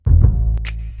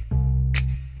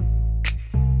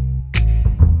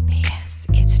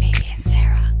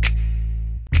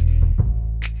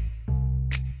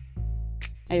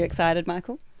Are you excited,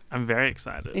 Michael? I'm very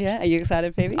excited. Yeah, are you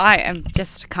excited, Phoebe? I am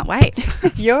just can't wait.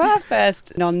 You're our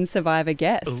first non-Survivor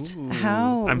guest. Ooh,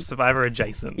 How? I'm Survivor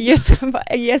adjacent. Yes,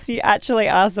 you actually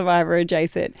are Survivor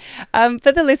adjacent.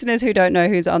 For the listeners who don't know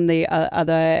who's on the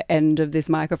other end of this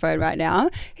microphone right now,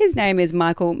 his name is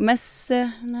Michael Close.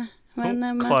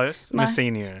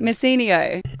 Messinio.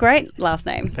 Messinio. Great last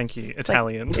name. Thank you.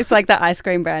 Italian. It's like the ice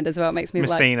cream brand as well. It makes me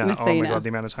Messina. like Oh my God, the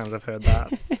amount of times I've heard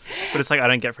that. But it's like I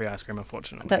don't get free ice cream,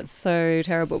 unfortunately. That's so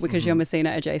terrible because you're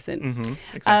Messina adjacent.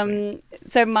 Exactly.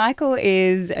 So Michael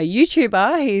is a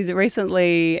YouTuber. He's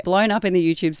recently blown up in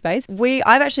the YouTube space.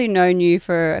 I've actually known you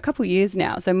for a couple of years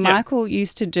now. So Michael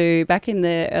used to do, back in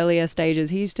the earlier stages,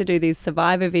 he used to do these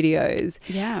Survivor videos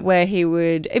where he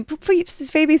would, for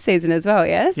Phoebe's season as well,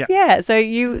 yes? Yeah.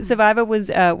 So Survivor was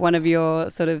one of your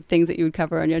sort of things that you would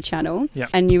cover on your channel. Yeah.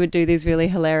 And you would do these really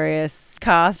hilarious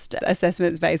cast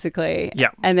assessments, basically. Yeah.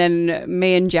 And then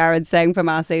me and Jared sang from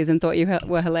our season, thought you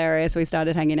were hilarious. We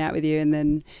started hanging out with you, and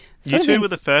then You two were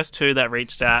the first two that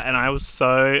reached out, and I was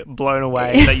so blown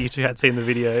away that you two had seen the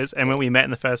videos. And when we met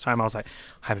in the first time, I was like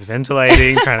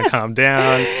hyperventilating, trying to calm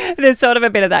down. There's sort of a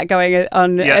bit of that going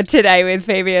on today with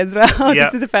Phoebe as well.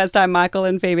 This is the first time Michael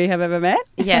and Phoebe have ever met.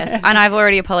 Yes, and I've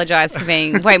already apologised for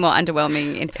being way more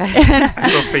underwhelming in person. I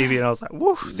saw Phoebe and I was like,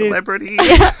 woo, celebrity.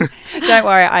 Don't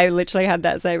worry, I literally had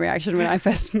that same reaction when I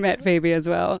first met Phoebe as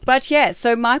well. But yeah,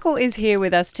 so Michael is here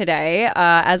with us today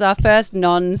as our first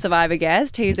non-Survivor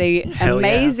guest. He's an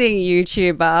amazing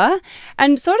YouTuber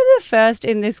and sort of the first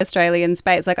in this Australian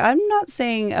space. Like, I'm not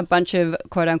seeing a bunch of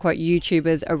quote-unquote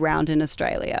YouTubers around in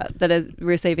Australia that are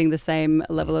receiving the same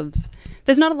level of...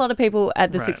 There's not a lot of people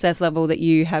at the success level that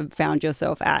you have found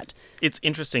yourself at. It's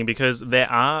interesting because there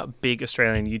are big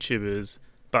Australian YouTubers,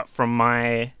 but from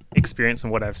my experience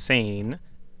and what I've seen,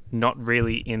 not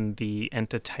really in the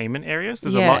entertainment areas.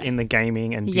 There's a lot in the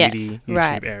gaming and beauty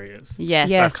YouTube areas. Yes.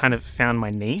 So I've kind of found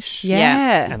my niche.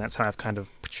 Yeah. And that's how I've kind of...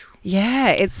 Yeah,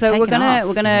 it's so we're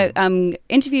gonna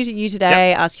interview you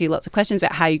today, ask you lots of questions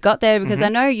about how you got there, because I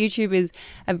know YouTube is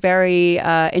a very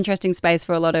interesting space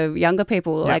for a lot of younger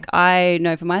people. Like, I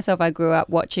know for myself, I grew up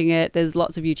watching it. There's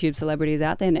lots of YouTube celebrities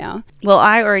out there now. Well,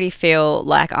 I already feel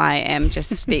like I am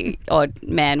just the odd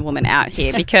man, woman out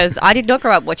here because I did not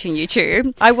grow up watching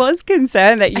YouTube. I was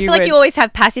concerned that you I feel like you always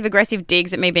have passive aggressive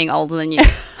digs at me being older than you.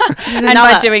 And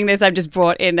by doing this, I've just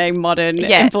brought in a modern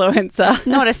influencer. It's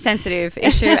not a sensitive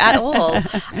issue at all.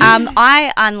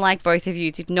 I, unlike both of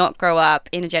you, did not grow up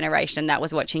in a generation that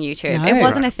was watching YouTube. No. It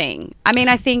wasn't a thing. I mean,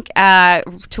 I think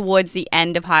towards the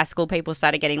end of high school, people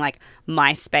started getting like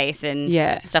MySpace and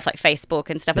stuff like Facebook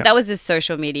and stuff. But that was the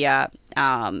social media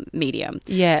medium.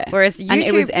 Yeah. Whereas YouTube... And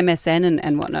it was MSN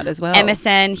and whatnot as well.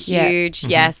 MSN, huge,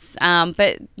 yes.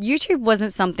 But YouTube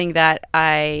wasn't something that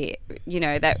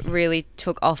that really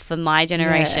took off for my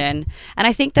generation. Yeah. And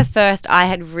I think the first I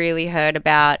had really heard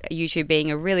about YouTube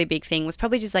being a really big thing was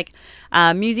probably just like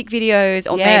music videos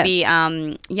or maybe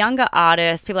younger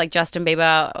artists, people like Justin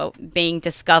Bieber being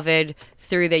discovered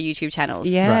through their YouTube channels.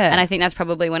 Yeah. Right. And I think that's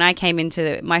probably when I came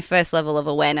into my first level of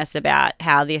awareness about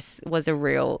how this was a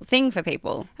real thing for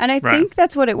people. And I think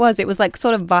that's what it was. It was like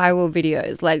sort of viral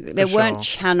videos. Like there weren't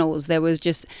channels. There was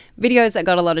just videos that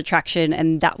got a lot of traction,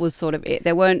 and that was sort of it.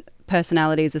 There weren't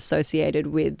personalities associated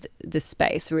with the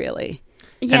space, really.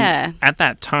 Yeah. And at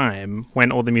that time,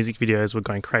 when all the music videos were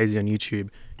going crazy on YouTube,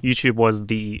 YouTube was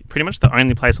pretty much the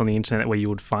only place on the internet where you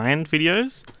would find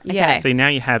videos. Yeah. So now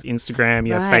you have Instagram,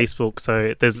 you have Facebook,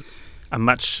 so there's a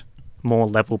much more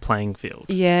level playing field.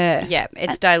 Yeah. Yeah,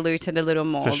 it's diluted a little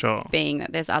more, for sure, being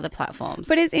that there's other platforms.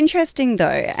 But it's interesting though,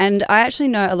 and I actually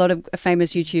know a lot of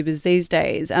famous YouTubers these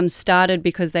days started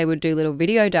because they would do little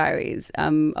video diaries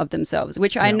of themselves,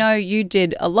 which I know you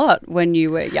did a lot when you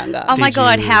were younger. Oh my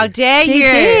God, how dare you?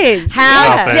 Did.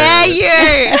 How dare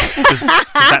you? Does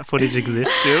that footage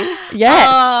exist still? Yes.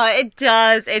 Oh, it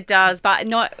does, but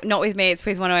not with me. It's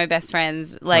with one of my best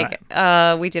friends. Like,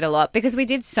 we did a lot because we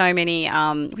did so many,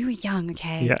 we were young.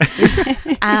 Okay. Yeah.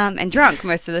 And drunk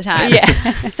most of the time.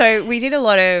 Yeah. So we did a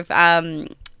lot of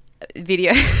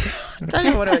video. I don't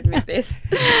even want to admit this.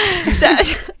 She had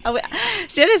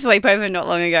a sleepover not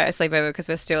long ago. Because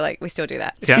we still do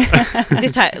that. Yeah.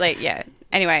 This time,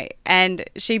 Anyway, and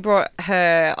she brought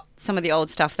her some of the old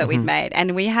stuff that we'd made,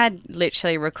 and we had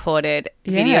literally recorded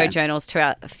video journals to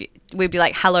our. We'd be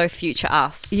like, "Hello, future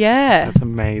us." Yeah, that's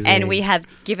amazing. And we have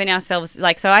given ourselves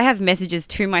so I have messages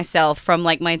to myself from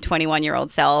like my 21-year-old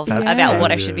self about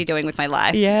what I should be doing with my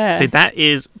life. Yeah, see, that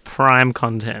is prime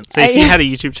content. So if you had a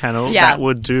YouTube channel, that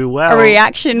would do well. A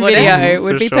reaction video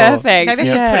would be perfect. Maybe I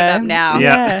should put it up now.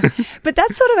 Yeah. But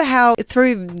that's sort of how,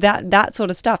 through that sort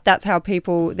of stuff, that's how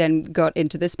people then got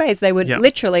into the space. They would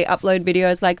literally upload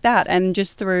videos like that, and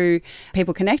just through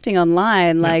people connecting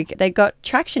online, like they got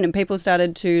traction, and people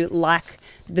started to like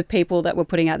the people that were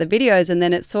putting out the videos, and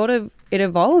then it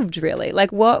evolved really.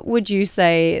 Like, what would you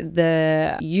say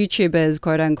the YouTubers,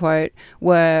 quote unquote,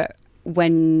 were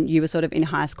when you were sort of in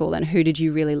high school, and who did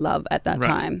you really love at that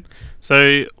time?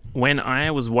 So when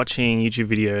I was watching YouTube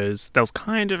videos, that was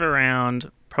kind of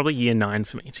around probably year 9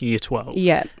 for me to year 12.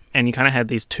 Yeah. And you kind of had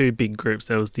these two big groups.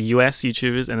 There was the US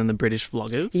YouTubers and then the British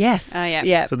vloggers. Yes. Oh,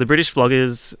 yeah. So the British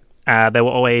vloggers, they were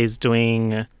always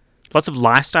doing lots of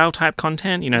lifestyle type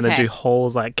content. You know, they do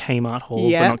hauls like Kmart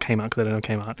hauls, but not Kmart because I don't know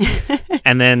Kmart.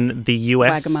 And then the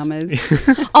US...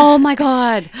 Wagamama's. Oh my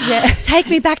God. Yeah. Take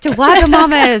me back to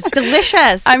Wagamama's.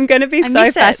 Delicious. I'm going to be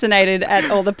so fascinated at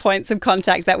all the points of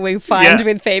contact that we find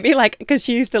with Phoebe, like, because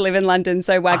she used to live in London,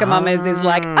 so Wagamama's is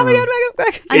like, oh my God,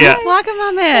 Wagamama's. I miss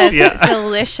Wagamama's. Yeah.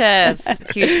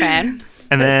 Delicious. Huge fan.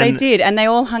 And then, they did, and they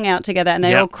all hung out together, and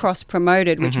they all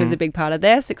cross-promoted, which was a big part of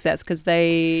their success, because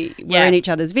they were in each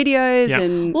other's videos.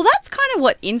 And well, that's kind of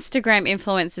what Instagram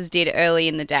influencers did early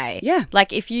in the day. Yeah.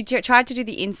 Like, if you tried to do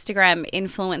the Instagram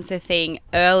influencer thing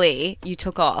early, you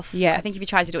took off. Yeah. I think if you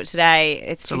tried to do it today,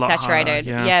 it's too saturated.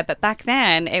 Harder, but back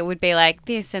then, it would be like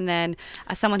this, and then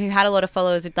someone who had a lot of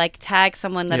followers would, like, tag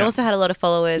someone that also had a lot of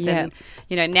followers. Yeah. And,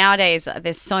 you know, nowadays,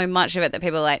 there's so much of it that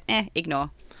people are like, ignore.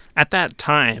 At that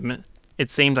time, it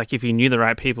seemed like if you knew the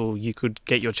right people, you could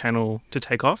get your channel to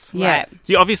take off. Yeah. Right.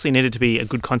 So you obviously needed to be a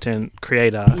good content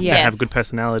creator and have a good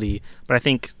personality. But I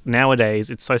think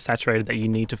nowadays it's so saturated that you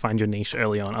need to find your niche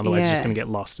early on. Otherwise, you're just going to get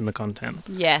lost in the content.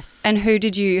 Yes. And who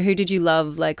did you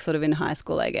love, like, sort of in high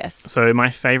school, I guess? So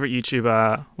my favorite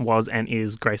YouTuber was and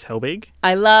is Grace Helbig.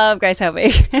 I love Grace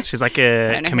Helbig. She's like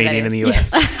a comedian in the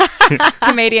US.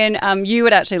 Comedian. You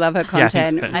would actually love her content.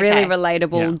 Yeah, I think so. Really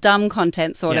relatable, dumb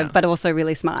content sort of, but also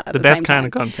really smart at the best same kind time.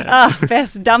 of content. Oh,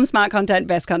 best dumb smart content,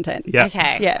 best content. Yeah.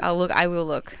 Okay. Yeah. I will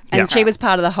look. And she was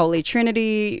part of the Holy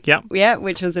Trinity. Yep. Yeah,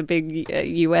 which was a big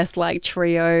US like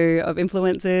trio of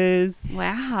influencers.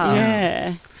 Wow.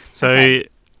 Yeah. So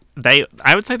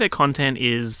I would say their content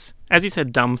is, as you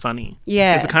said, dumb funny.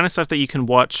 Yeah. It's the kind of stuff that you can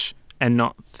watch and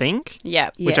not think. Yeah.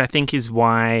 Which I think is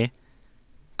why,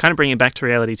 kind of bring it back to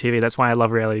reality TV, that's why I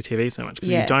love reality TV so much, because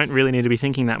you don't really need to be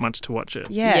thinking that much to watch it.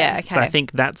 Yeah. Okay. So I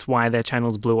think that's why their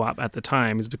channels blew up at the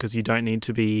time, is because you don't need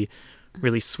to be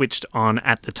really switched on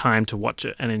at the time to watch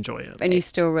it and enjoy it. And you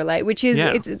still relate, which is,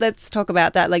 let's talk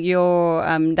about that. Like your,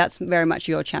 that's very much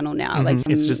your channel now. Mm-hmm. Like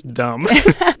it's just dumb.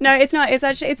 No, it's not. It's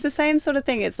actually, it's the same sort of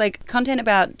thing. It's like content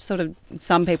about sort of,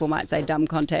 some people might say dumb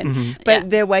content, but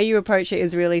the way you approach it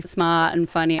is really smart and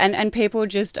funny, and people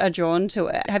just are drawn to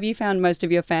it. Have you found most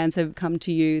of your fans have come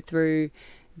to you through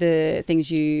the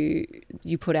things you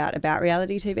put out about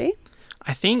reality TV?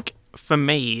 I think for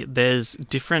me, there's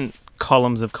different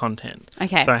columns of content.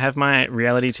 Okay. So I have my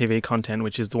reality TV content,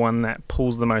 which is the one that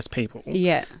pulls the most people.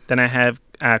 Yeah. Then I have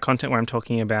content where I'm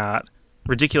talking about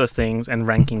ridiculous things and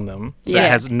ranking them. So Yeah.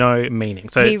 it has no meaning.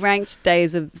 So He ranked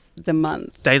days of the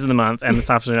month. days of the month, and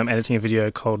this afternoon I'm editing a video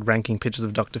called Ranking Pictures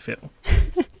of Dr. Phil.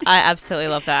 I absolutely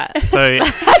love that. So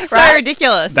That's so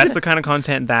ridiculous. that's the kind of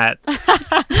content that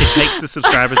it takes the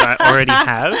subscribers I already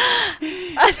have.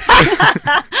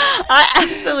 I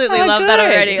absolutely love that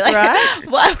already. Like, right?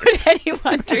 Why would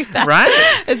anyone do that? Right?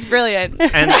 It's brilliant.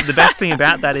 And the best thing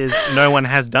about that is no one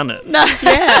has done it. No.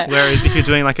 Yeah. Whereas if you're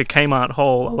doing like a Kmart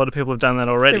haul, a lot of people have done that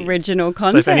already. It's original So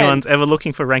content. if anyone's ever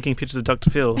looking for Ranking Pictures of Dr.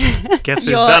 Phil, guess who's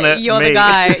You're, done it? you're Me. the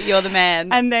guy. You're the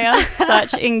man. And they are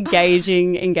such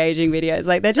engaging videos.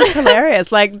 Like, they're just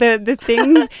hilarious. Like, the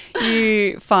things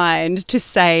you find to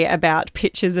say about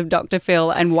pictures of Dr.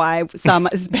 Phil and why some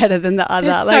is better than the other.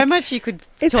 There's like, so much you could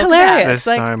it's talk hilarious. There's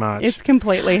like, so much. It's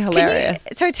completely hilarious.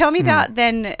 So tell me about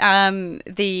then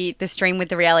the stream with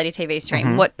the reality TV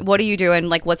stream. What do you do, and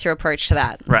like what's your approach to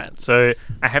that? Right. So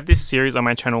I have this series on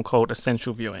my channel called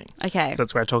Essential Viewing. Okay. So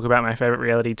that's where I talk about my favorite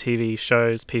reality TV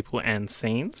shows, people, and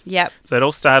scenes. Yep. So it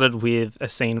all started with a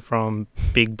scene from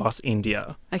Big Boss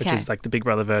India. which is like the Big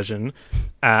Brother version,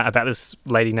 about this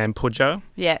lady named Pooja.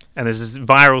 Yeah. And there's this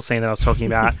viral scene that I was talking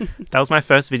about. That was my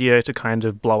first video to kind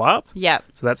of blow up. Yeah.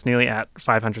 So that's nearly at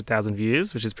 500,000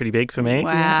 views, which is pretty big for me.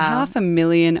 Wow. Yeah,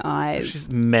 500,000 eyes. Which is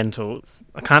mental.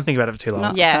 I can't think about it for too long.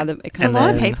 Not Yeah. father- It's a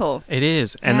lot of people. It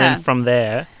is. And Yeah. then from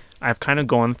there, I've kind of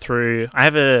gone through... I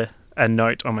have a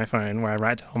note on my phone where I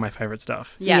write down all my favourite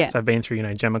stuff. Yeah. Yeah. So I've been through,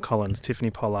 Gemma Collins,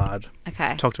 Tiffany Pollard,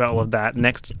 Okay. talked about all of that.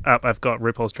 Next up, I've got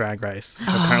RuPaul's Drag Race, which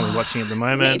I'm currently watching at the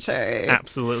moment. Me too.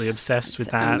 Absolutely obsessed with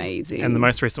It's that. amazing. And the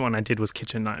most recent one I did was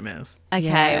Kitchen Nightmares. Okay.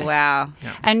 Yeah. Wow.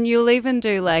 And you'll even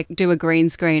do a green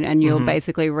screen and you'll Mm-hmm.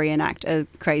 basically reenact a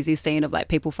crazy scene of like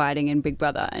people fighting in Big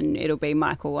Brother, and it'll be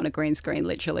Michael on a green screen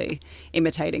literally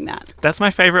imitating that. That's my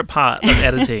favourite part of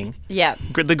editing. Yeah.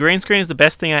 The green screen is the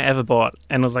best thing I ever bought,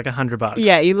 and it was like $100.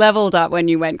 Yeah, you leveled up when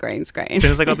you went green screen. As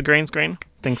soon as I got the green screen,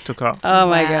 things took off. Oh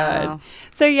my Wow. God.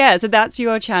 So that's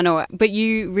your channel. But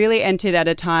you really entered at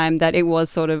a time that it was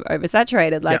sort of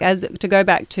oversaturated. Like, Yep. as to go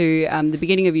back to the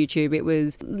beginning of YouTube, it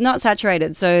was not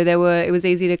saturated. So it was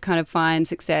easy to kind of find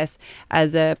success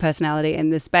as a personality in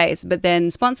the space. But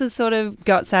then sponsors sort of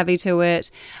got savvy to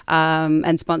it,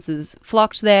 and sponsors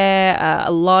flocked there.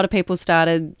 A lot of people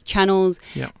started channels,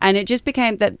 Yep. and it just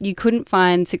became that you couldn't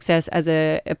find success as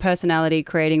a personality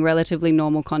creating relatively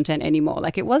normal content anymore.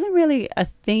 Like, it wasn't really a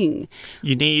thing.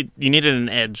 You needed an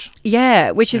edge.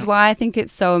 Yeah, which is why I think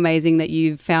it's so amazing that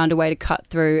you've found a way to cut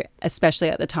through, especially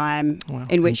at the time Wow,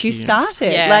 in which thank you you.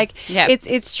 started. Yeah. Like, Yeah.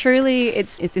 it's truly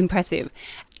it's impressive.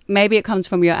 Maybe it comes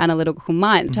from your analytical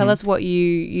mind. Tell us what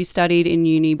you studied in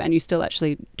uni, and you still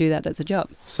actually do that as a job.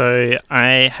 So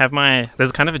I have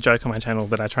there's kind of a joke on my channel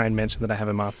that I try and mention that I have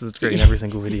a master's degree in every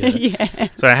single video. Yeah.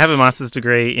 So I have a master's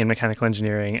degree in mechanical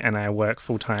engineering, and I work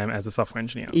full-time as a software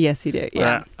engineer. Yes, you do.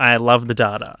 Yeah. I love the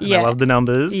data. And Yeah. I love the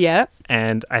numbers. Yeah.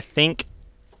 And I think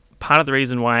part of the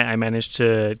reason why I managed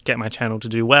to get my channel to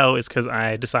do well is because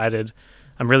I decided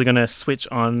I'm really going to switch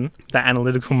on that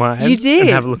analytical mind. You did. And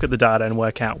have a look at the data and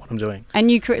work out what I'm doing. And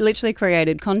you literally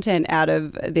created content out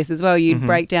of this as well. You'd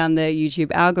break down the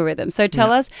YouTube algorithm. So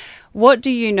tell us, what do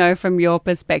you know from your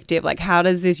perspective? Like, how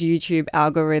does this YouTube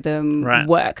algorithm Right.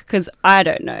 work? Because I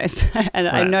don't know. And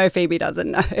I Right. know Phoebe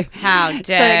doesn't know. How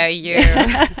dare you?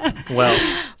 Well,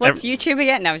 What's YouTube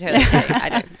again? No, I'm totally kidding. I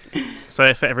don't.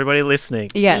 so for everybody listening,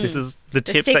 Yes. this is the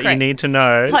tips that you secret. need to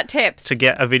know Hot tips. to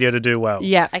get a video to do well.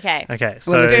 Yeah. Okay. Okay,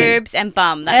 so Well, listen. Boobs and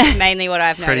bum. That's mainly what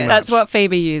I've Pretty noticed. much. That's what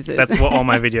Phoebe uses. that's what all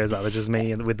my videos are. They're just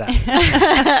me with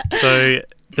that. So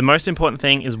the most important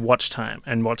thing is watch time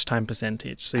and watch time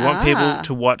percentage. So you want people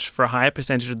to watch for a higher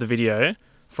percentage of the video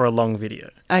for a long video.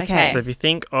 Okay. So if you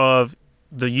think of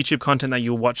the YouTube content that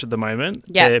you'll watch at the moment,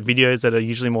 Yeah. they're videos that are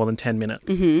usually more than 10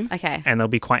 minutes. Okay. And they'll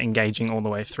be quite engaging all the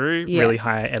way through, Yeah. really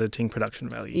high editing production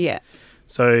value. Yeah.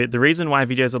 So the reason why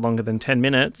videos are longer than 10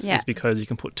 minutes Yeah. is because you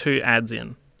can put 2 ads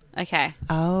in. Okay.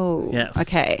 Oh. Yes.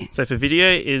 Okay. So if a video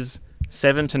is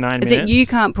 7 to 9 Is minutes... it you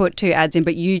can't put 2 ads in,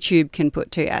 but YouTube can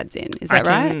put 2 ads in? Is that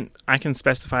right? I can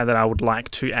specify that I would like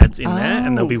 2 ads in there,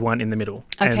 and there'll be Oh. one in the middle.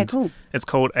 Okay, And cool. It's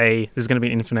called there's going to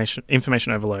be an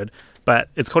information overload, but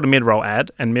it's called a mid-roll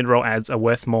ad, and mid-roll ads are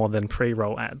worth more than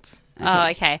pre-roll ads. Oh,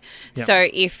 okay. Yeah. So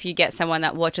if you get someone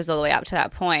that watches all the way up to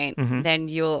that point, then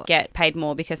you'll get paid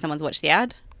more because someone's watched the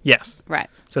ad? Yes. Right.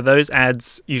 So those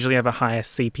ads usually have a higher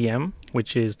CPM,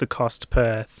 which is the cost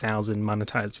per 1,000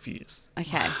 monetized views.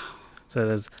 Okay. So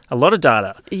there's a lot of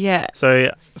data. Yeah.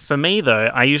 So for me,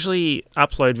 though, I usually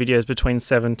upload videos between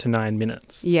 7 to 9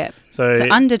 minutes. Yeah. So So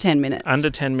under 10 minutes. under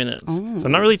 10 minutes. So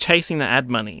I'm not really chasing the ad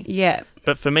money. Yeah.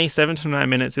 But for me, 7 to 9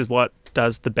 minutes is what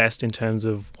does the best in terms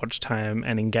of watch time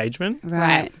and engagement.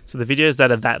 Right. So the videos that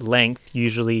are that length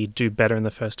usually do better in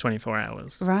the first 24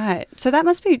 hours. Right. So that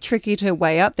must be tricky to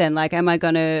weigh up then. Like, am I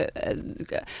going to, I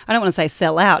don't want to say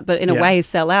sell out, but in a Yeah. way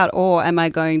sell out, or am I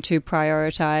going to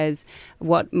prioritize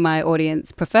what my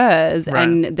audience prefers Right.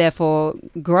 and therefore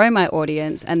grow my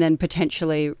audience and then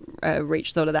potentially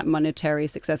reach sort of that monetary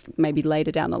success maybe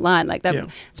later down the line? Like that, Yeah.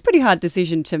 it's a pretty hard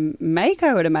decision to make,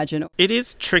 I would imagine. It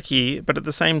is tricky, but at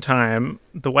the same time,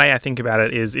 the way I think about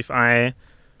it is if I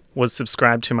was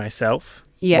subscribed to myself,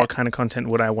 Yeah. what kind of content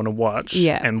would I want to watch?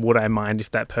 Yeah. And would I mind if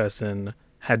that person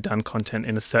had done content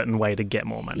in a certain way to get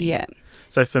more money? Yeah.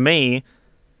 So for me,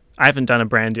 I haven't done a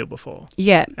brand deal before.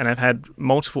 Yeah. And I've had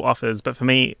multiple offers, but for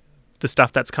me, the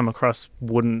stuff that's come across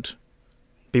wouldn't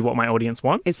be what my audience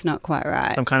wants. It's not quite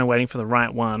right. So I'm kind of waiting for the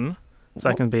right one so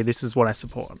I can be, this is what I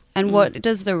support. And what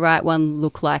does the right one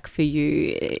look like for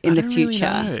you in the don't really future?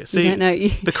 know. You See, don't know.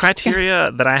 The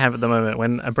criteria that I have at the moment,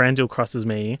 when a brand deal crosses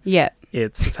me, Yeah.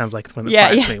 it sounds like when it Yeah,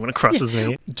 bites yeah. me, when it crosses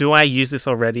me. Do I use this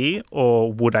already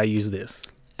or would I use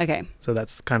this? Okay. So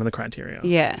that's kind of the criteria.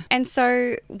 Yeah. And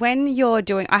so when you're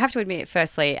doing, I have to admit,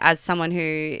 firstly, as someone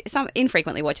who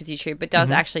infrequently watches YouTube, but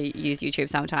does actually use YouTube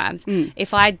sometimes,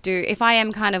 if I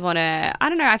am kind of on I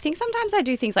don't know, I think sometimes I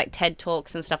do things like TED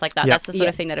Talks and stuff like that. Yep. That's the sort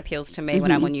of thing that appeals to me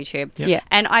when I'm on YouTube. Yep. Yeah.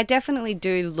 And I definitely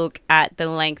do look at the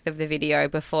length of the video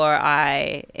before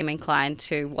I am inclined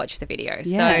to watch the video.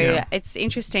 So it's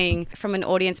interesting from an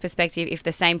audience perspective if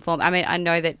the same form, I mean, I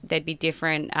know that there'd be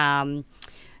different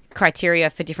criteria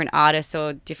for different artists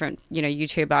or different,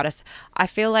 YouTube artists. I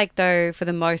feel like, though, for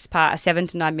the most part, a 7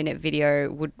 to 9 minute video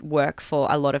would work for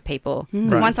a lot of people.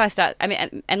 Because once I start, I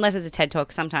mean, unless it's a TED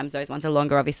Talk, sometimes those ones are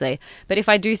longer, obviously. But if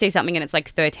I do see something and it's like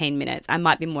 13 minutes, I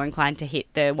might be more inclined to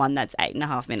hit the one that's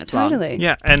 8.5 minutes long. Totally.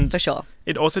 Yeah, and for sure.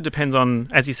 It also depends on,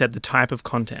 as you said, the type of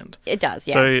content. It does,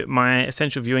 yeah. So my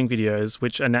essential viewing videos,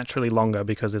 which are naturally longer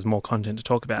because there's more content to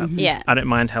talk about, I don't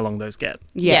mind how long those get.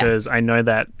 Yeah. Because I know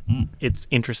that it's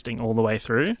interesting all the way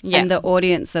through. Yeah. And the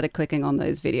audience that are clicking on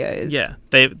those videos. Yeah.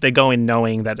 They go in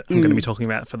knowing that I'm going to be talking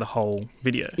about it for the whole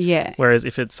video. Yeah. Whereas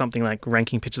if it's something like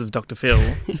ranking pictures of Dr. Phil,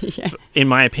 in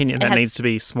my opinion, that needs to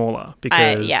be smaller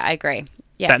because I agree.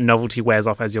 Yeah. that novelty wears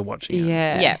off as you're watching it.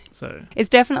 Yeah. So it's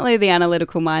definitely the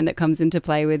analytical mind that comes into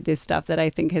play with this stuff that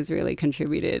I think has really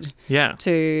contributed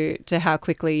to how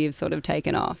quickly you've sort of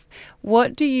taken off.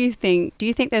 What do you think? Do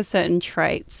you think there's certain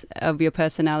traits of your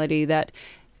personality that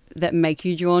make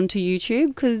you drawn to YouTube?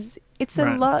 Because it's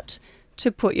a lot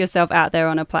to put yourself out there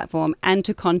on a platform and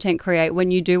to content create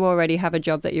when you do already have a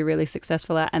job that you're really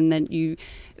successful at, and then you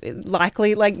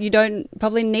likely, you don't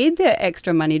probably need the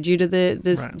extra money due to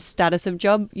the status of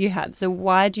job you have. So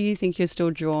why do you think you're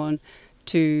still drawn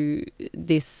to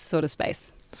this sort of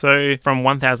space? So from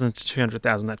 1,000 to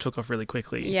 200,000, that took off really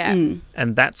quickly. Yeah.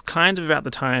 And that's kind of about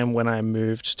the time when I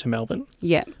moved to Melbourne.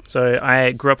 Yeah. So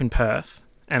I grew up in Perth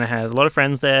and I had a lot of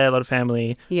friends there, a lot of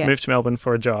family. Yeah. Moved to Melbourne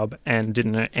for a job and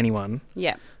didn't know anyone.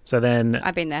 Yeah. So then...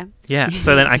 I've been there. Yeah.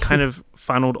 So then I kind of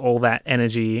funneled all that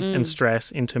energy and stress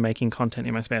into making content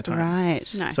in my spare time. Right.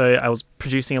 Nice. So I was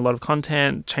producing a lot of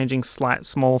content, changing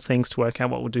small things to work out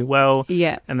what would do well.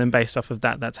 Yeah. And then based off of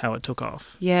that, that's how it took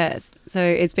off. Yes. So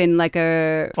it's been like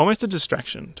almost a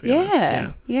distraction, to be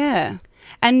honest. Yeah.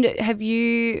 And have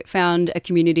you found a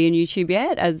community in YouTube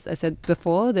yet? As I said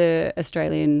before, the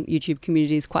Australian YouTube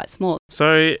community is quite small.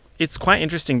 So it's quite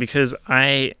interesting because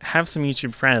I have some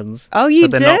YouTube friends. Oh, you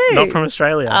but do? they're not from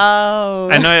Australia. Oh.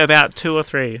 I know about 2 or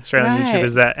 3 Australian Right.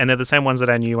 YouTubers and they're the same ones that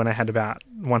I knew when I had about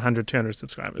 100, 200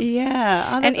 subscribers. Yeah.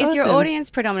 Oh, and that's is your awesome.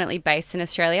 audience predominantly based in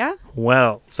Australia?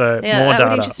 Well, so Yeah, more that data.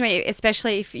 would interest me,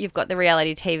 especially if you've got the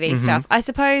reality TV stuff. I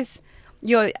suppose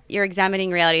you're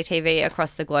examining reality TV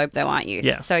across the globe, though, aren't you?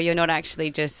 Yes. So you're not actually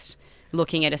just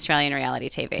looking at Australian reality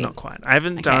TV. Not quite. I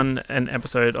haven't done an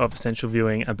episode of Essential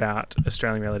Viewing about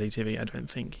Australian reality TV, I don't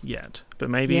think, yet. But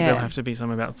maybe there'll have to be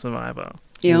some about Survivor.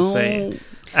 We'll see.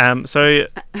 So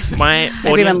my audience...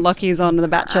 Maybe when Lockie's on The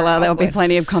Bachelor, there'll be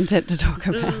plenty of content to talk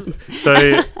about.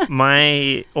 So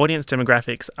my audience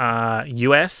demographics are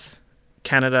US,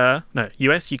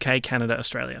 UK, Canada,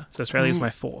 Australia. So Australia is my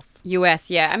 4th. US,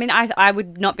 yeah. I mean,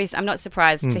 I'm not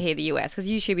surprised to hear the US because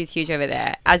YouTube is huge over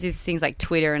there, as is things like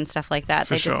Twitter and stuff like that.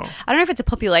 For sure. I don't know if it's a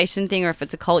population thing or if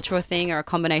it's a cultural thing or a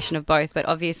combination of both, but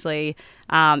obviously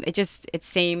it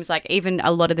seems like even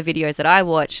a lot of the videos that I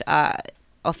watch are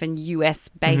often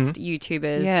US-based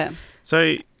YouTubers. Yeah.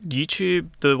 So YouTube,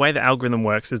 the way the algorithm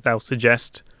works is they'll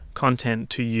suggest content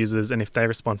to users, and if they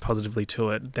respond positively to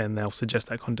it, then they'll suggest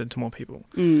that content to more people.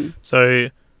 So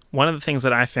one of the things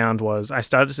that I found was I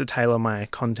started to tailor my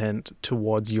content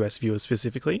towards US viewers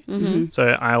specifically.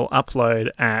 So I'll upload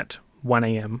at 1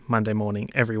 a.m. Monday morning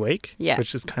every week,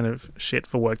 which is kind of shit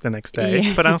for work the next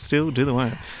day, but I'll still do the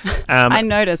work. I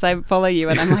notice, I follow you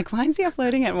and I'm like, why is he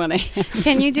uploading at 1 a.m.?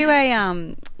 Can you do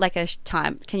a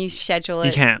time? Can you schedule it?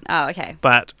 You can. Oh, okay.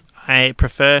 But I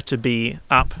prefer to be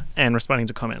up and responding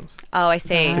to comments. Oh, I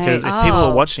see. Because if people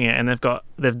are watching it and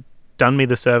they've done me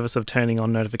the service of turning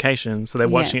on notifications, so they're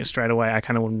watching it straight away, I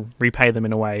kind of want to repay them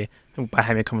in a way by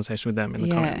having a conversation with them in the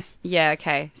comments. Yeah,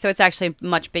 okay. So it's actually a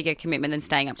much bigger commitment than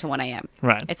staying up to 1 a.m.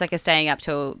 Right. It's like a staying up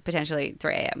till potentially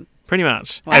 3 a.m. Pretty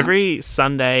much. Wow. Every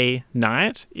Sunday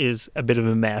night is a bit of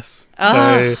a mess. Oh.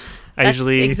 So I That's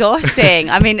usually... exhausting.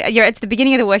 I mean, it's the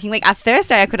beginning of the working week. A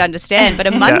Thursday I could understand, but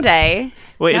a Monday...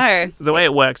 Well, no. the way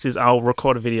it works is I'll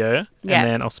record a video and Yeah.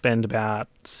 then I'll spend about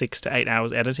 6 to 8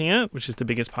 hours editing it, which is the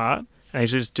biggest part. And I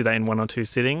usually just do that in 1 or 2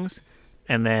 sittings,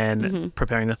 and then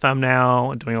preparing the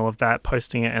thumbnail, doing all of that,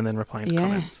 posting it, and then replying to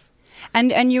comments.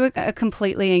 And you are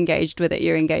completely engaged with it.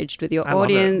 You're engaged with your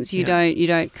audience. You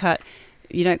don't cut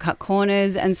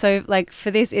corners. And so, like, for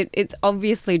this, it's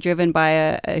obviously driven by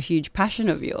a huge passion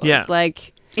of yours. Yeah.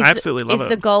 Like, I absolutely love it. Is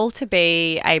the goal to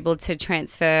be able to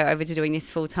transfer over to doing this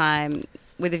full time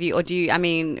with a view, or do you,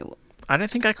 I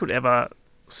don't think I could ever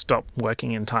stop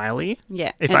working entirely.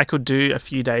 Yeah. If I could do a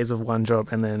few days of one job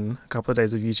and then a couple of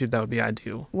days of YouTube, that would be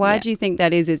ideal. Why do you think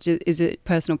that is? Is it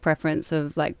personal preference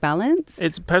of like balance?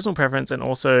 It's personal preference, and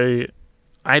also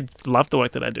I love the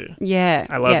work that I do. Yeah.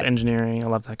 I love engineering. I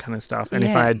love that kind of stuff. And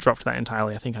if I dropped that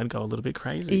entirely, I think I'd go a little bit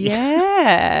crazy.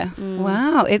 Yeah.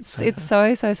 Wow. It's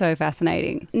so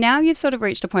fascinating. Now you've sort of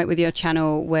reached a point with your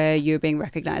channel where you're being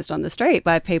recognized on the street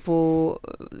by people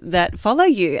that follow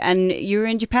you. And you were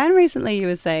in Japan recently, you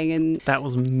were saying. And that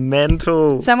was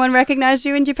mental. Someone recognized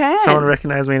you in Japan. Someone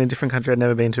recognized me in a different country I'd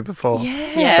never been to before.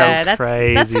 Yeah. That was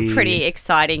crazy. That's a pretty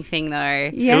exciting thing, though.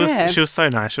 Yeah. She was so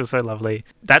nice. She was so lovely.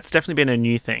 That's definitely been a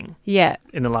new thing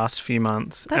in the last few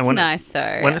months. That's nice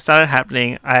though. When it started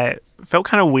happening, I felt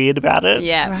kind of weird about it.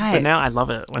 Yeah. Right. But now I love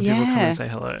it when people come and say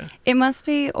hello. It must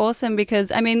be awesome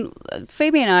because,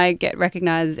 Phoebe and I get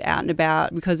recognised out and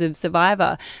about because of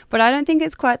Survivor, but I don't think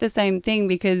it's quite the same thing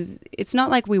because it's not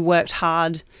like we worked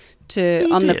hard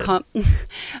not on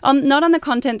the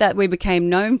content that we became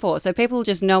known for. So people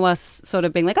just know us sort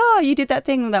of being like, oh, you did that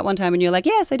thing that one time, and you're like,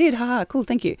 yes, I did. Haha, cool,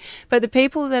 thank you. But the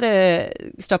people that are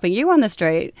stopping you on the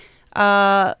street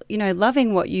are,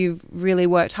 loving what you've really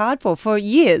worked hard for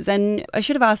years. And I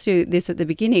should have asked you this at the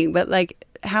beginning, but like,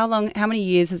 how many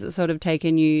years has it sort of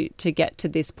taken you to get to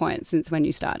this point since when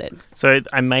you started? So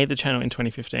I made the channel in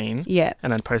 2015. Yeah.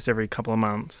 And I'd post every couple of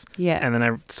months. Yeah. And then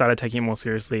I started taking it more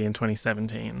seriously in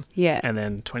 2017. Yeah. And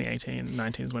then 2018,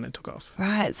 19 is when it took off.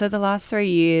 Right. So the last 3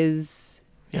 years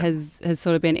has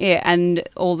sort of been it, and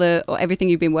everything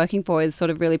you've been working for is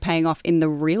sort of really paying off in the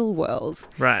real world.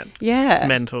 Right. Yeah. It's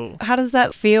mental. How does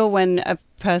that feel when a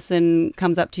person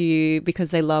comes up to you because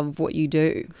they love what you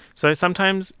do? So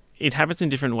sometimes it happens in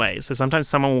different ways. So sometimes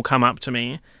someone will come up to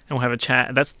me and we'll have a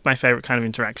chat. That's my favorite kind of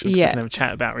interaction. So we can have a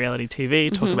chat about reality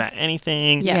TV, talk about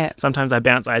anything. Yeah. Sometimes I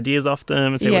bounce ideas off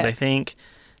them and see what they think.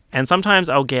 And sometimes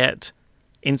I'll get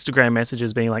Instagram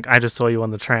messages being like, I just saw you on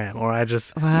the tram, or or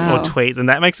tweets, and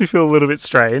that makes me feel a little bit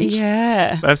strange.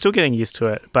 Yeah. But I'm still getting used to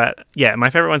it. But yeah, my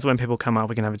favorite one's when people come up,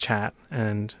 we can have a chat,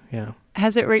 and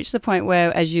Has it reached the point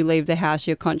where as you leave the house,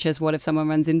 you're conscious, what if someone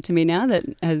runs into me now that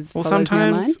has followed me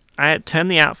online? Sometimes I turn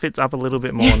the outfits up a little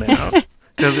bit more now.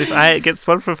 Because if I get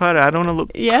spotted for a photo, I don't want to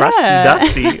look crusty,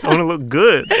 dusty. I want to look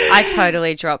good. I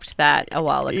totally dropped that a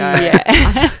while ago.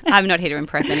 Yeah. I'm not here to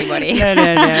impress anybody. No.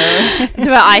 But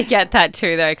I get that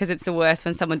too, though, because it's the worst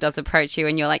when someone does approach you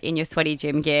and you're like in your sweaty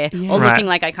gym gear or looking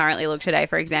like I currently look today,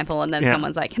 for example, and then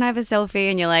someone's like, can I have a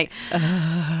selfie? And you're like,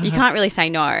 you can't really say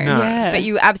no. Yeah. But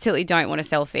you absolutely don't want a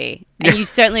selfie. And you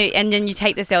certainly, and then you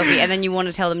take the selfie and then you want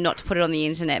to tell them not to put it on the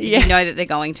internet, but you know that they're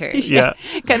going to. Yeah.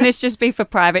 Can this just be for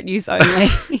private use only?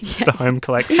 The home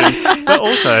collection. But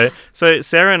also, so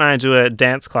Sarah and I do a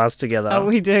dance class together. Oh,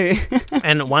 we do.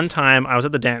 And one time I was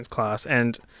at the dance class,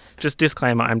 and just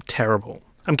disclaimer, I'm terrible.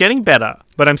 I'm getting better,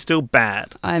 but I'm still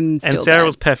bad. And Sarah bad.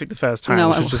 was perfect the first time,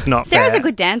 which was just not Sarah's fair. a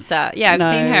good dancer. Yeah, I've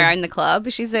seen her in the club.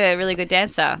 She's a really good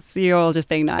dancer. So you're all just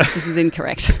being nice. This is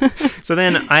incorrect. So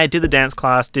then I did the dance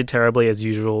class, did terribly as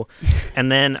usual.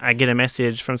 And then I get a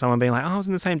message from someone being like, I was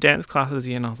in the same dance class as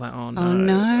you. And I was like, oh no. Oh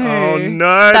no. Oh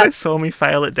no. They saw me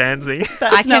fail at dancing.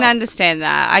 I can understand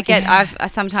that.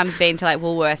 I've sometimes been to like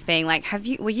Woolworths being like,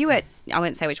 were you at, I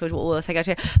won't say which Woolworths I go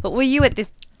to, but were you at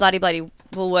this bloody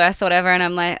Woolworths or whatever? And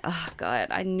I'm like, oh God,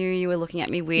 I knew you were looking at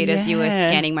me weird as you were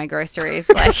scanning my groceries.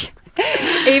 Like,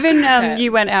 even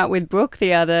you went out with Brooke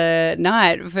the other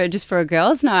night for a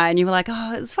girls' night, and you were like,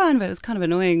 oh, it was fun, but it was kind of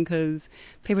annoying because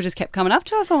people just kept coming up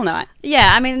to us all night.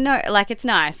 Yeah, I mean, no, like it's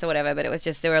nice or whatever, but it was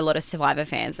just there were a lot of Survivor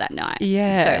fans that night.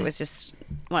 Yeah, so it was just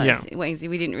one of those things.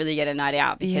 We didn't really get a night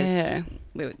out because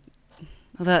we were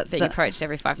being approached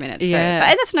every 5 minutes. Yeah. So,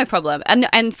 but that's no problem.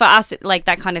 And for us, like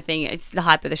that kind of thing, it's the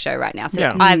hype of the show right now.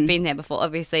 So I've been there before.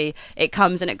 Obviously, it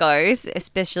comes and it goes,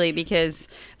 especially because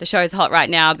the show's hot right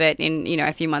now, but in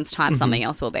a few months' time, something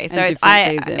else will be. So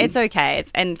it's okay.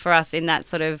 And for us in that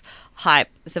sort of hype,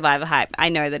 Survivor hype, I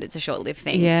know that it's a short-lived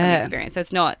thing from the experience. So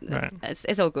it's not,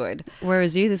 it's all good.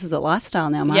 Whereas this is a lifestyle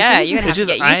now, Michael. Yeah, you're going to have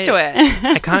to get used to it.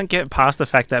 I can't get past the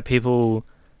fact that people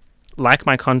like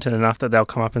my content enough that they'll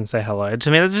come up and say hello.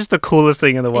 To me, that's just the coolest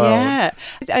thing in the world. Yeah.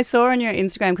 I saw on your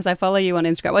Instagram, because I follow you on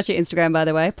Instagram. What's your Instagram, by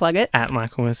the way? Plug it. At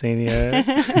Michael Messineo.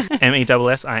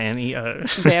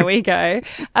 MESSINEO. There we go.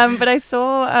 But I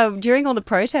saw during all the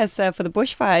protests for the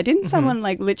bushfire, didn't someone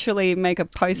like literally make a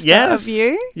poster of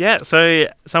you? Yeah. So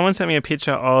someone sent me a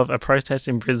picture of a protest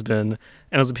in Brisbane, and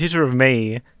it was a picture of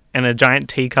me and a giant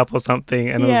teacup or something,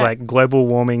 and it was like global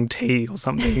warming tea or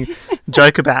something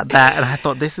joke about that, and I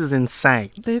thought, this is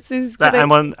insane. This is that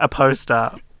I'm on a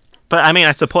poster. But I mean,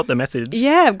 I support the message.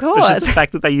 Yeah, of course. But just the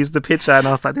fact that they used the picture, and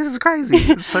I was like, this is crazy.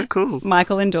 It's so cool.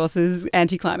 Michael endorses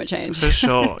anti-climate change. For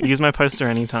sure. Use my poster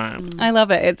anytime. I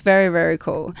love it. It's very, very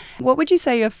cool. What would you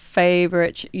say your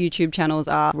favourite YouTube channels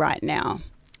are right now?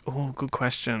 Oh, good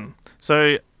question.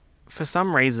 So, for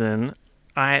some reason,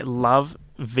 I love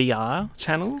VR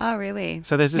channels. Oh, really?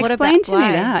 So there's this... Explain to me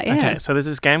that, yeah. Okay, so there's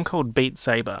this game called Beat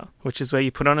Saber, which is where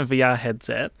you put on a VR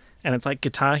headset, and it's like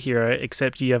Guitar Hero,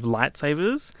 except you have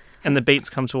lightsabers, and the beats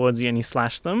come towards you and you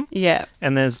slash them. Yeah.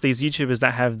 And there's these YouTubers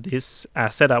that have this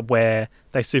setup where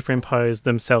they superimpose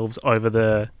themselves over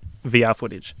the VR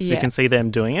footage. So you can see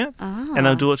them doing it. Oh. And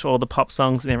they'll do it to all the pop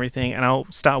songs and everything. And I'll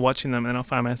start watching them and I'll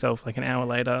find myself like an hour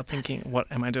later thinking, what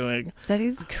am I doing? That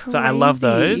is crazy. So I love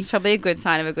those. It's probably a good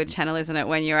sign of a good channel, isn't it?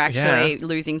 When you're actually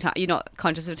losing time. You're not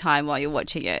conscious of time while you're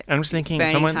watching it. I'm just thinking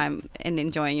burning someone... time and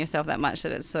enjoying yourself that much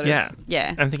that it's sort of...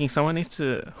 Yeah. I'm thinking someone needs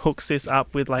to hook sis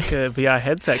up with like a VR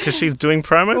headset because she's doing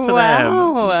promo for them.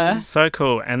 Wow. So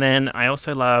cool. And then I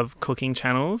also love cooking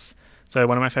channels. So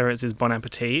one of my favorites is Bon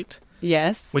Appetit.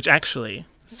 Yes. Which actually...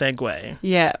 segue.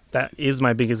 Yeah. That is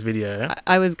my biggest video.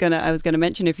 I was gonna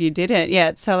mention if you didn't.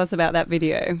 Yeah, tell us about that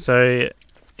video. So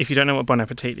if you don't know what Bon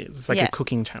Appetit is, it's like a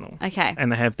cooking channel. Okay.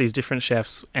 And they have these different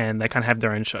chefs and they kind of have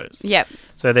their own shows. Yep.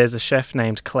 So there's a chef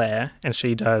named Claire and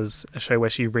she does a show where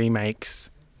she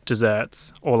remakes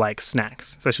desserts or like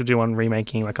snacks. So she'll do one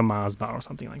remaking like a Mars bar or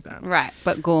something like that. Right.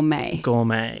 But gourmet.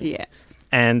 Gourmet. Yeah.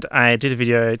 And I did a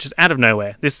video just out of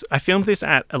nowhere. I filmed this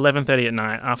at 11:30 at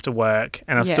night after work,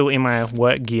 and I was still in my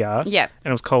work gear. Yeah.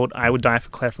 And it was called "I Would Die for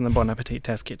Claire" from the Bon Appetit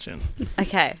Test Kitchen.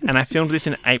 Okay. And I filmed this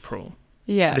in April.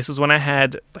 Yeah. This was when I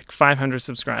had like 500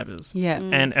 subscribers. Yeah.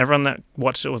 And everyone that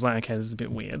watched it was like, okay, this is a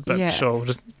bit weird, but sure,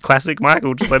 just classic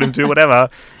Michael, just let him do whatever.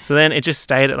 So then it just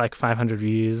stayed at like 500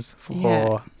 views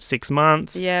for 6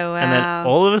 months. Yeah, wow. And then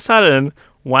all of a sudden,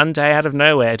 one day out of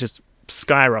nowhere, it just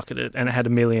skyrocketed and it had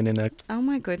 1 million in a oh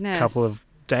my goodness couple of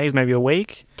days, maybe a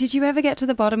week. Did you ever get to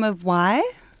the bottom of why?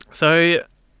 So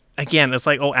again, it's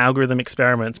like all algorithm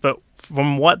experiments, but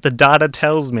from what the data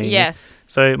tells me, yes.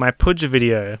 So my Pooja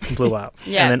video blew up,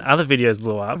 Yeah. and then other videos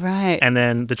blew up, Right? And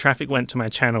then the traffic went to my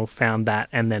channel, found that,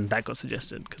 and then that got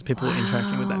suggested because people were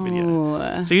interacting with that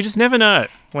video. So you just never know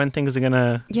when things are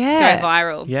gonna go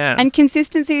viral. Yeah. And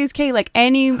consistency is key. Like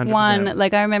anyone, 100%.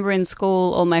 like I remember in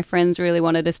school, all my friends really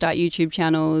wanted to start YouTube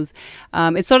channels.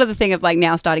 It's sort of the thing of like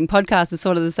now starting podcasts is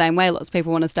sort of the same way. Lots of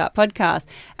people want to start podcasts,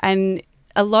 and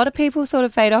a lot of people sort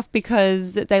of fade off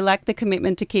because they lack the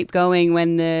commitment to keep going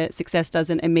when the success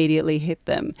doesn't immediately hit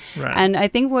them. Right. And I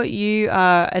think what you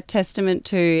are a testament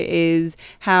to is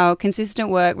how consistent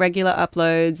work, regular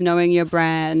uploads, knowing your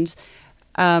brand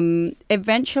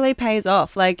eventually pays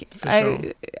off. Like,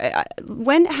 did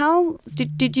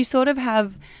you sort of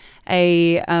have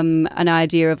an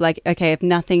idea of like, okay, if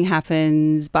nothing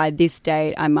happens by this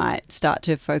date, I might start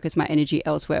to focus my energy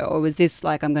elsewhere? Or was this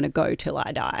like, I'm going to go till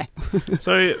I die?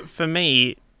 So for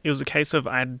me, it was a case of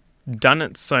I'd done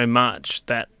it so much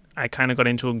that I kind of got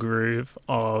into a groove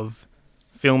of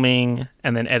filming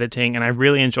and then editing, and I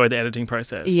really enjoyed the editing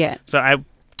process. Yeah. So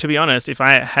to be honest, if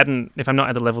I'm not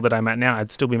at the level that I'm at now,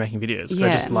 I'd still be making videos. 'Cause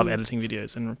I just love editing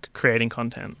videos and creating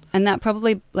content. And that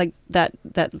probably like that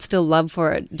still love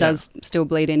for it does still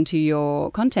bleed into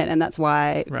your content, and that's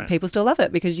why people still love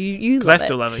it because you love it. Because I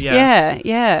still love it. Yeah. Yeah.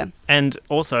 Yeah. And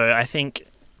also, I think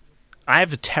I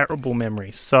have a terrible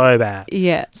memory, so bad.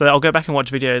 Yeah. So I'll go back and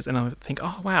watch videos and I'll think,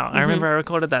 oh, wow, I remember I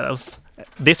recorded that.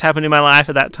 This happened in my life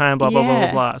at that time, blah, blah, blah,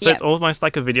 blah, blah. So it's almost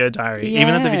like a video diary. Yeah.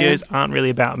 Even though the videos aren't really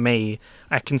about me,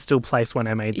 I can still place when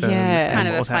I made them and kind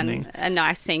of what was happening. a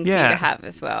nice thing for you to have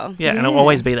as well. Yeah, and it'll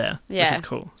always be there, which is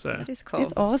cool. So it is cool.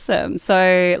 It's awesome.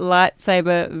 So Beat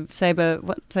Saber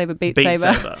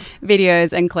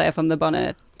videos and Claire from the Bon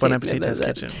Appetit Test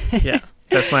Kitchen. Yeah.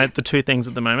 That's the two things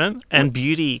at the moment. And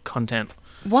beauty content.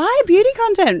 Why beauty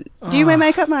content? Do you wear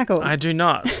makeup, Michael? I do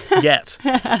not yet.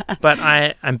 But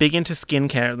I'm big into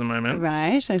skincare at the moment.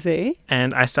 Right, I see.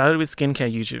 And I started with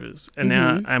skincare YouTubers. And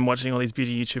now I'm watching all these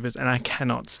beauty YouTubers and I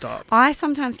cannot stop. I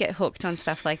sometimes get hooked on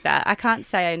stuff like that. I can't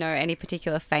say I know any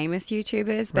particular famous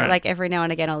YouTubers, but like every now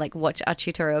and again I'll like watch a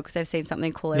tutorial because I've seen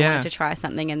something cool. I wanted to try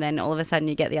something, and then all of a sudden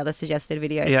you get the other suggested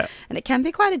videos. Yeah. And it can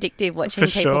be quite addictive watching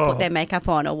people put their makeup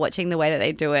on or watching the way that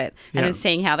they do it and then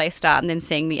seeing how they start and then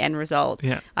seeing the end result.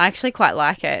 Yeah. I actually quite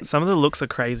like it. Some of the looks are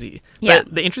crazy. Yeah.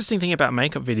 But the interesting thing about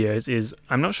makeup videos is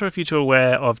I'm not sure if you're too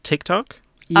aware of TikTok.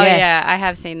 Oh yeah, I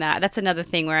have seen that. That's another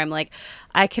thing where I'm like,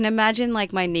 I can imagine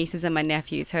like my nieces and my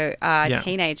nephews who are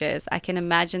teenagers. I can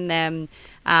imagine them.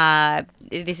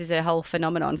 This is a whole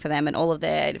phenomenon for them, and all of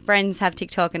their friends have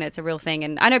TikTok, and it's a real thing.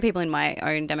 And I know people in my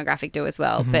own demographic do as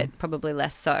well, but probably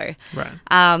less so. Right.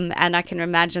 And I can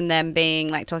imagine them being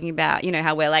like talking about, you know,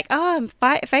 how we're like,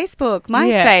 Facebook,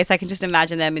 MySpace. I can just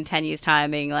imagine them in 10 years'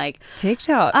 time being like,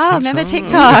 TikTok. Oh, remember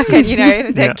TikTok? And you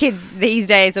know, the kids these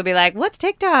days will be like, what's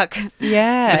TikTok?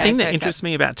 Yeah. The thing that interests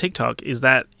me about TikTok is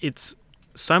that it's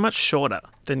so much shorter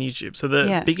than YouTube. So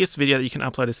the biggest video that you can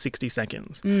upload is 60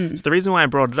 seconds. So the reason why I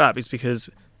brought it up is because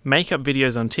makeup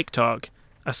videos on TikTok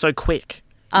are so quick.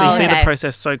 So you see the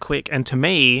process so quick, and to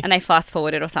me... And they fast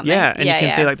forward it or something. Yeah, and you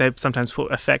can see like they sometimes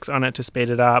put effects on it to speed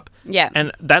it up. Yeah.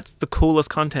 And that's the coolest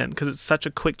content because it's such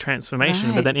a quick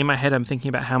transformation. Right. But then in my head, I'm thinking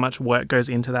about how much work goes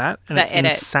into that. And it's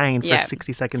insane for a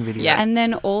 60-second video. Yeah. And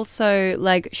then also,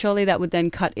 like, surely that would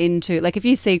then cut into... Like, if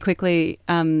you see quickly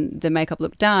the makeup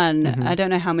look done, I don't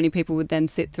know how many people would then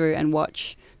sit through and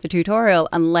watch the tutorial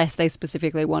unless they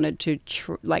specifically wanted to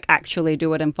actually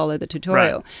do it and follow the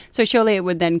tutorial. Right. So surely it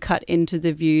would then cut into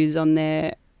the views on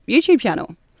their YouTube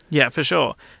channel. Yeah, for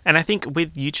sure. And I think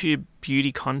with YouTube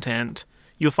beauty content,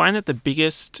 you'll find that the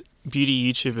biggest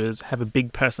beauty YouTubers have a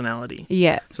big personality.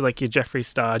 Yeah. So like your Jeffree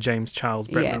Star, James Charles,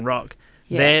 Bretman Rock.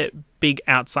 Yeah. They're big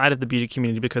outside of the beauty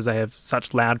community because they have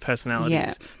such loud personalities.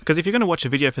 Yeah. Because if you're going to watch a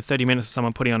video for 30 minutes of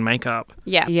someone putting on makeup,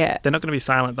 they're not going to be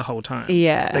silent the whole time.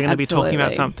 Yeah, they're going to be talking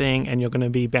about something and you're going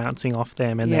to be bouncing off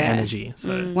them and their energy.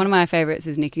 So one of my favorites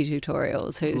is Nikki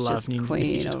Tutorials, who's just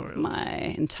queen of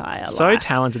my entire life. So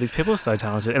talented. These people are so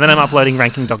talented. And then I'm uploading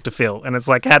Ranking Dr. Phil and it's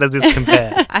like, how does this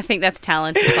compare? I think that's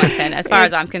talented content. As far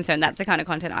as I'm concerned, that's the kind of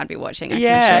content I'd be watching.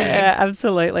 Yeah,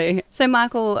 absolutely. So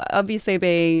Michael, obviously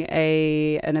being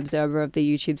an observer of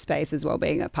the YouTube space as well,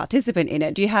 being a participant in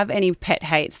it, do you have any pet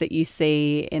hates that you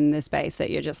see in the space that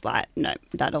you're just like, no,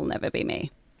 that'll never be me?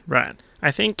 Right.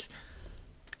 I think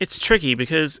it's tricky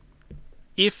because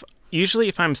if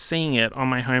I'm seeing it on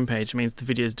my homepage, it means the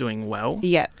video is doing well.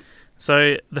 Yeah.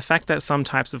 So the fact that some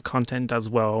types of content does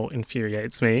well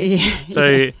infuriates me. Yeah.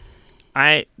 So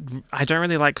I don't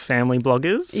really like family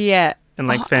bloggers. Yeah. And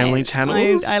like family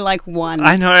channels. I like one.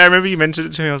 I know. I remember you mentioned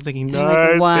it to me. I was thinking,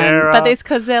 no, Sarah. But it's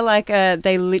because they're like,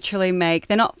 they literally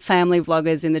they're not family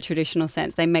vloggers in the traditional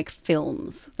sense. They make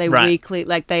films. They weekly,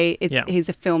 he's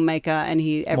a filmmaker and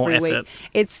every week.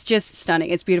 It's just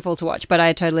stunning. It's beautiful to watch. But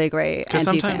I totally agree.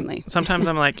 Anti-family. Sometimes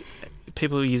I'm like,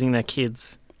 people using their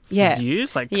kids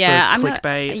views, like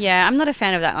clickbait. I'm not a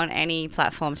fan of that on any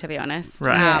platform, to be honest.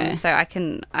 Right. So I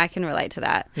can relate to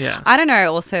that. Yeah. I don't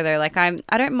know. Also, though, like I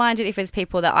don't mind it if it's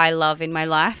people that I love in my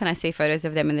life and I see photos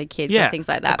of them and their kids and things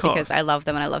like that because I love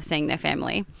them and I love seeing their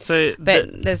family. So,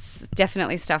 but there's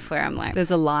definitely stuff where I'm like,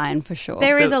 there's a line for sure.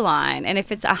 There is a line, and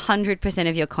if it's 100%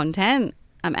 of your content,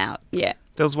 I'm out. Yeah.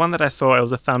 There was one that I saw. It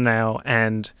was a thumbnail,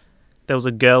 and there was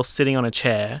a girl sitting on a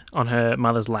chair on her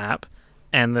mother's lap,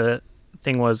 and the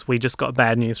thing was, we just got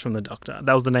bad news from the doctor.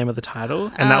 That was the name of the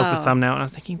title, and that was the thumbnail, and I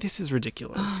was thinking, this is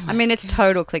ridiculous. I mean, it's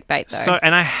total clickbait, though. So,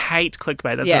 and I hate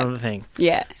clickbait. That's another thing.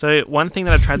 Yeah. So one thing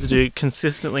that I've tried to do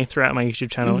consistently throughout my YouTube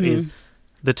channel is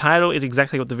the title is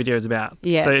exactly what the video is about.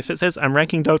 Yeah. So if it says, I'm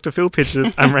ranking Dr. Phil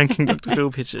pictures, I'm ranking Dr. Phil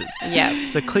pictures. Yeah.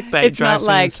 So clickbait drives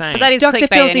me insane. But that is Dr.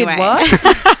 Phil anyway. did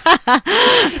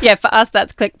what? Yeah, for us,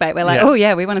 that's clickbait. We're like,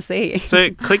 we want to see. So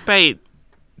clickbait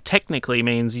technically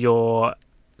means you're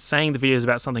saying the video is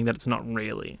about something that it's not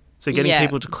really. So getting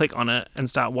people to click on it and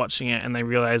start watching it and they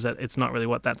realize that it's not really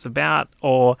what that's about,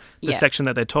 or the section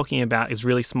that they're talking about is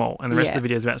really small and the rest of the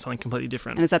video is about something completely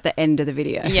different. And it's at the end of the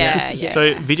video. Yeah.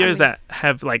 So videos that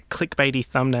have like clickbaity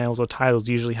thumbnails or titles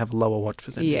usually have a lower watch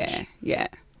percentage. Yeah.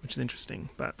 Which is interesting,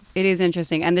 but it is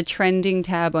interesting. And the trending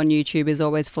tab on YouTube is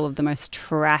always full of the most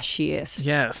trashiest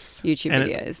YouTube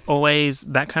videos. Always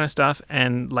that kind of stuff,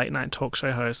 and late night talk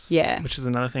show hosts. Yeah, which is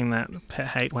another thing that pet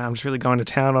hate. Wow, I'm just really going to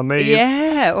town on these.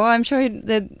 Yeah, well, I'm sure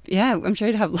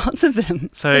you'd have lots of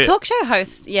them. So the talk show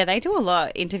hosts, they do a lot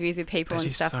of interviews with people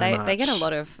and stuff. They get a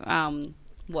lot of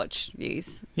watch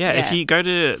views. Yeah, if you go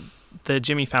to the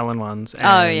Jimmy Fallon ones,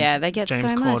 and they get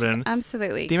James so Corden, much.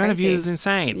 Absolutely, the amount of views is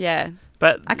insane. Yeah.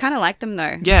 But I kind of like them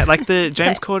though. Yeah, like the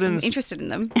James Corden's... I'm interested in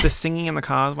them. The singing in the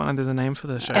cars one, there's a name for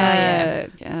the show.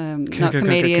 Not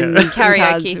comedians.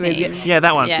 Karaoke thing. Yeah,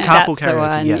 that one. Yeah. Carpool That's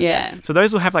karaoke. The one. Yeah. So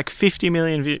those will have like 50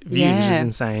 million views, which is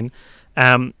insane.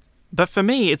 But for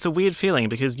me, it's a weird feeling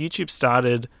because YouTube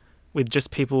started with just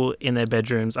people in their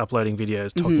bedrooms uploading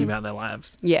videos talking about their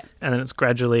lives. Yeah. And then it's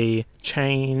gradually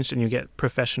changed and you get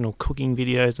professional cooking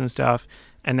videos and stuff.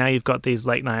 And now you've got these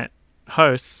late night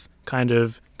hosts kind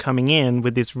of coming in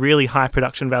with this really high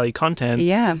production value content.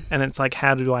 Yeah. And it's like,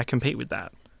 how do I compete with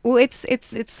that? Well, it's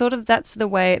sort of that's the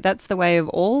way of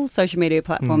all social media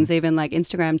platforms, even like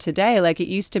Instagram today. Like it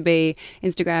used to be,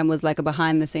 Instagram was like a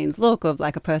behind the scenes look of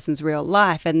like a person's real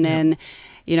life, and then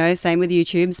you know, same with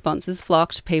YouTube, sponsors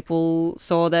flocked, people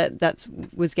saw that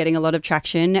was getting a lot of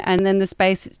traction, and then the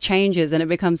space changes and it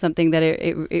becomes something that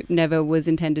it never was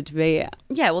intended to be.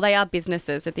 Yeah, well, they are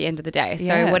businesses at the end of the day.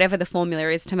 So whatever the formula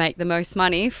is to make the most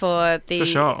money for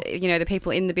sure. you know, the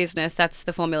people in the business, that's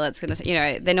the formula. It's going to, you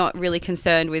know, they're not really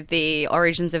concerned with the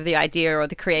origins of the idea or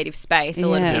the creative space. A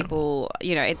lot of people,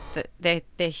 you know,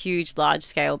 they're huge, large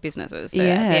scale businesses. So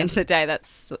at the end of the day,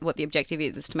 that's what the objective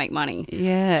is to make money.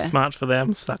 Yeah. Smart for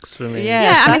them, sucks for me.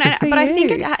 Yeah, I mean, but I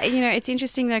think you know, it's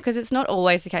interesting though, because it's not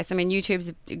always the case. I mean,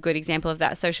 YouTube's a good example of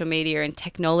that. Social media and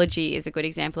technology is a good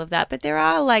example of that. But there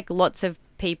are like lots of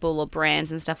people or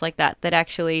brands and stuff like that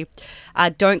actually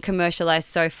don't commercialize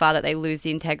so far that they lose the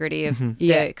integrity of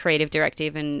the creative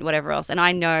directive and whatever else. And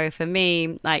I know for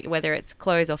me, like whether it's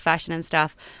clothes or fashion and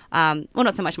stuff, well,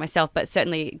 not so much myself, but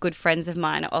certainly good friends of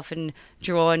mine are often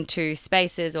drawn to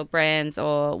spaces or brands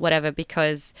or whatever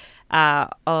because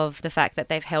of the fact that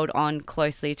they've held on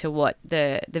closely to what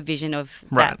the vision of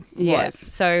that was.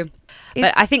 So,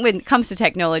 but I think when it comes to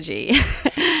technology,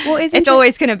 well, it's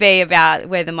always going to be about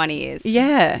where the money is.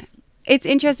 Yeah. It's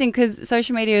interesting because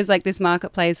social media is like this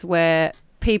marketplace where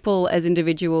people as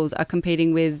individuals are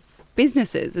competing with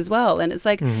businesses as well. And it's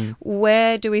like,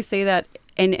 where do we see that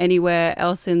in anywhere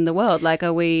else in the world? Like,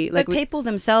 are we... like? But people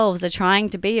themselves are trying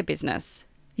to be a business.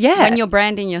 Yeah. When you're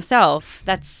branding yourself,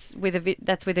 that's with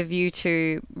a view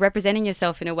to representing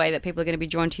yourself in a way that people are going to be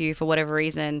drawn to you for whatever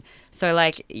reason. So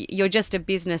like you're just a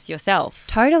business yourself.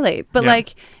 Totally. But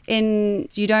like you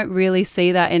don't really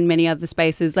see that in many other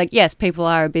spaces. Like, yes, people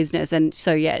are a business, and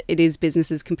so yeah, it is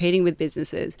businesses competing with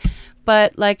businesses.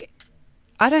 But like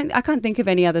I can't think of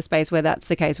any other space where that's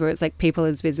the case, where it's like people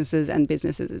as businesses and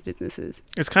businesses as businesses.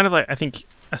 It's kind of like, I think,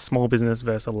 a small business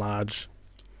versus a large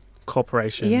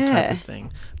corporation type of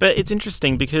thing. But it's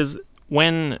interesting because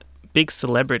when big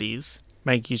celebrities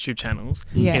make YouTube channels,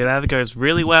 it either goes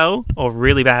really well or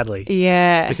really badly.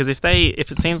 Yeah. Because if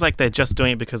it seems like they're just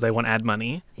doing it because they want ad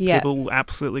money, people will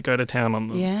absolutely go to town on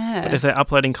them. Yeah. But if they're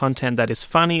uploading content that is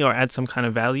funny or adds some kind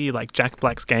of value, like Jack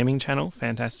Black's gaming channel,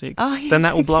 fantastic, then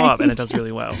that will blow up and it does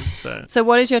really well. So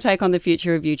what is your take on the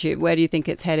future of YouTube? Where do you think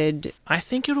it's headed? I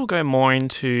think it'll go more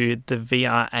into the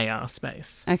VR, AR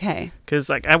space. Okay. Because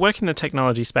like I work in the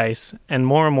technology space and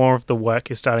more of the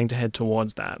work is starting to head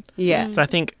towards that. Yeah. So I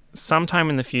think sometime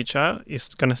in the future, you're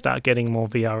going to start getting more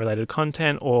VR-related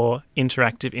content or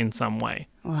interactive in some way.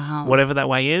 Wow. Whatever that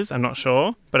way is, I'm not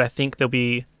sure, but I think there'll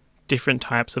be different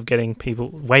types of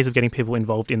ways of getting people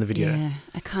involved in the video. Yeah,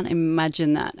 I can't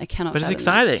imagine that. I cannot. But it's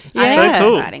exciting. Yeah. It's so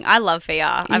cool. Exciting. I love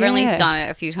VR. I've only done it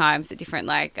a few times at different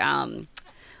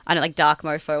I know, like Dark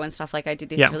Mofo and stuff. Like I did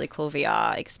this really cool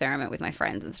VR experiment with my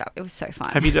friends and stuff. It was so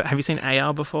fun. Have you seen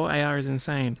AR before? AR is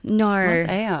insane. No. What's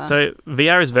AR? So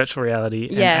VR is virtual reality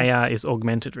and AR is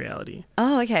augmented reality.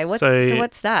 Oh, okay. So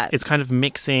what's that? It's kind of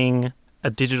mixing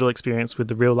a digital experience with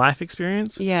the real life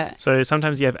experience. Yeah. So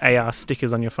sometimes you have AR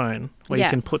stickers on your phone where you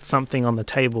can put something on the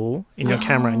table in your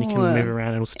camera and you can move around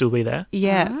and it'll still be there.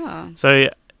 Yeah. Oh. So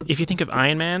if you think of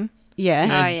Iron Man,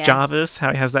 Jarvis,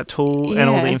 how he has that tool and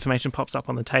all the information pops up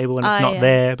on the table and it's not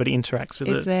there, but he interacts with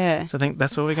it. There. So I think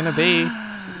that's where we're going to be.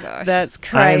 Gosh. That's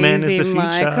crazy, Iron Man is the future.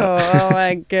 Michael. Oh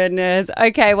my goodness.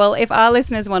 Okay, well, if our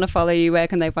listeners want to follow you, where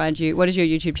can they find you? What is your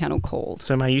YouTube channel called?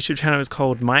 So my YouTube channel is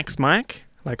called Mike's Mic,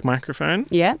 like microphone.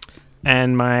 Yeah.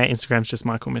 And my Instagram's just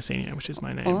Michael Messina, which is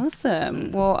my name.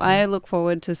 Awesome. So, well, I look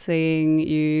forward to seeing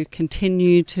you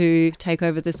continue to take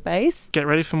over the space. Get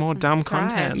ready for more dumb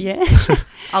content. Yeah.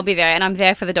 I'll be there, and I'm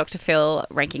there for the Dr. Phil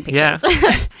ranking pictures.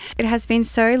 Yeah. It has been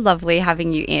so lovely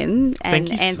having you in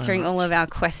and answering all of our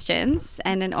questions,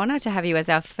 and an honour to have you as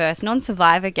our first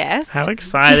non-survivor guest. How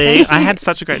exciting. I had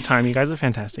such a great time. You guys are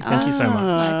fantastic. Thank you so much.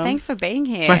 Well, thanks for being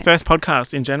here. It's my first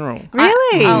podcast in general.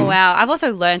 Really? Oh, wow. I've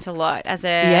also learnt a lot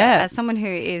as someone who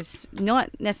is not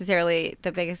necessarily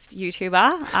the biggest YouTuber.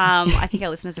 I think our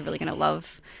listeners are really going to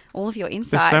love all of your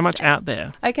insights. There's so much out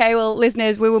there. Okay, well,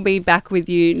 listeners, we will be back with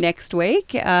you next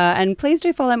week. And please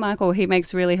do follow Michael. He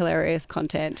makes really hilarious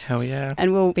content. Hell yeah.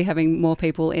 And we'll be having more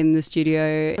people in the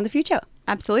studio in the future.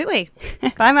 Absolutely.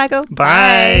 Bye, Michael.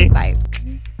 Bye. Bye.